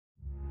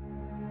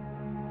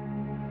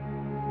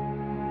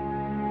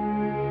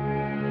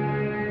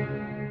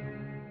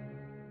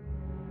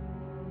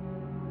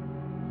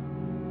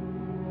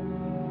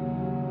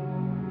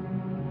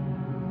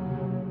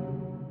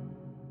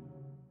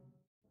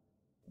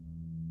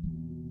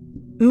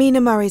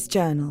Mina Murray's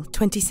journal,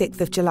 26th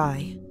of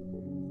July.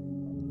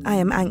 I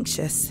am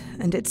anxious,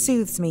 and it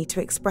soothes me to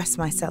express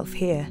myself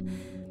here.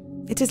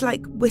 It is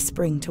like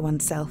whispering to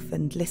oneself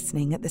and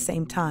listening at the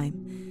same time.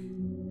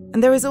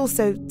 And there is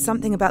also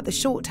something about the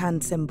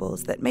shorthand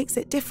symbols that makes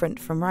it different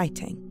from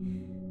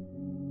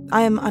writing.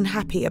 I am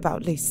unhappy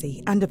about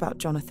Lucy and about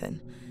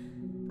Jonathan.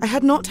 I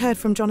had not heard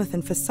from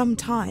Jonathan for some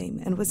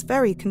time and was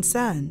very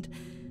concerned.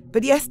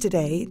 But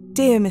yesterday,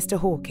 dear Mr.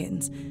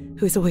 Hawkins,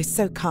 who is always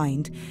so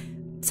kind,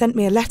 sent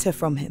me a letter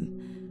from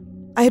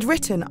him. I had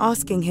written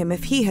asking him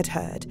if he had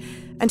heard,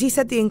 and he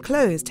said the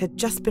enclosed had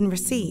just been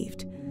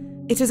received.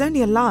 It is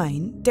only a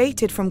line,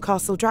 dated from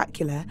Castle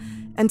Dracula,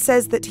 and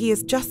says that he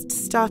is just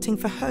starting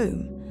for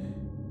home.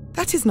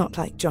 That is not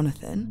like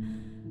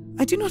Jonathan.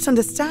 I do not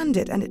understand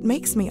it, and it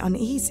makes me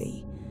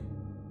uneasy.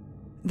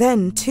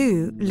 Then,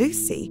 too,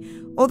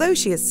 Lucy, although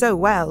she is so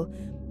well,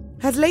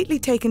 has lately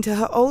taken to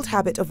her old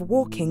habit of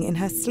walking in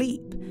her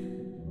sleep.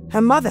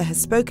 Her mother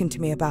has spoken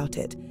to me about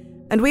it,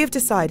 and we have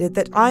decided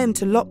that I am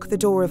to lock the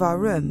door of our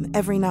room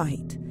every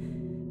night.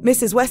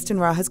 Mrs.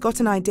 Westenra has got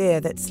an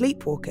idea that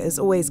sleepwalkers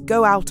always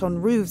go out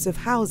on roofs of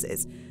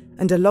houses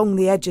and along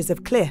the edges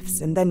of cliffs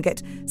and then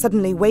get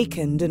suddenly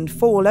wakened and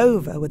fall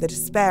over with a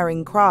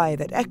despairing cry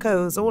that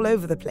echoes all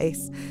over the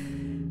place.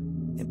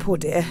 Poor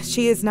dear,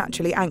 she is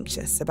naturally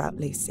anxious about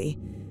Lucy,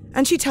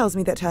 and she tells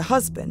me that her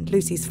husband,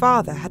 Lucy's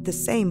father, had the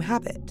same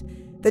habit,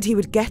 that he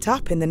would get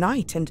up in the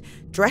night and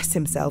dress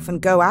himself and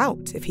go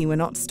out if he were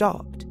not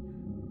stopped.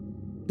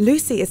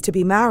 Lucy is to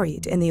be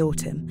married in the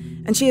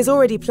autumn, and she is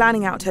already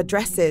planning out her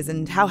dresses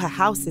and how her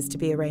house is to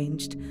be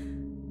arranged.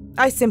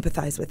 I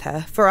sympathise with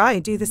her, for I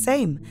do the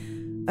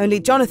same. Only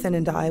Jonathan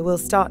and I will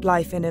start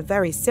life in a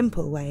very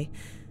simple way,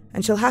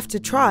 and shall have to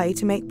try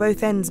to make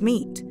both ends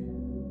meet.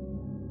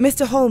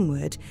 Mr.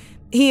 Holmwood,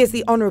 he is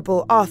the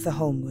Honourable Arthur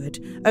Holmwood,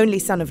 only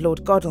son of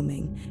Lord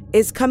Godalming,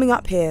 is coming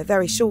up here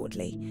very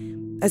shortly,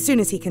 as soon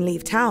as he can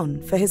leave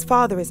town, for his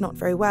father is not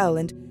very well,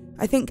 and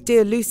I think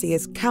dear Lucy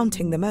is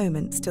counting the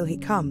moments till he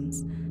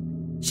comes.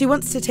 She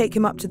wants to take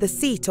him up to the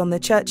seat on the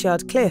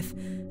churchyard cliff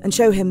and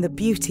show him the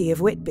beauty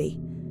of Whitby.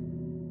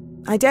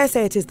 I dare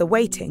say it is the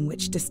waiting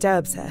which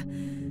disturbs her.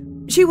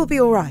 She will be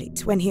all right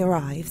when he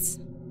arrives.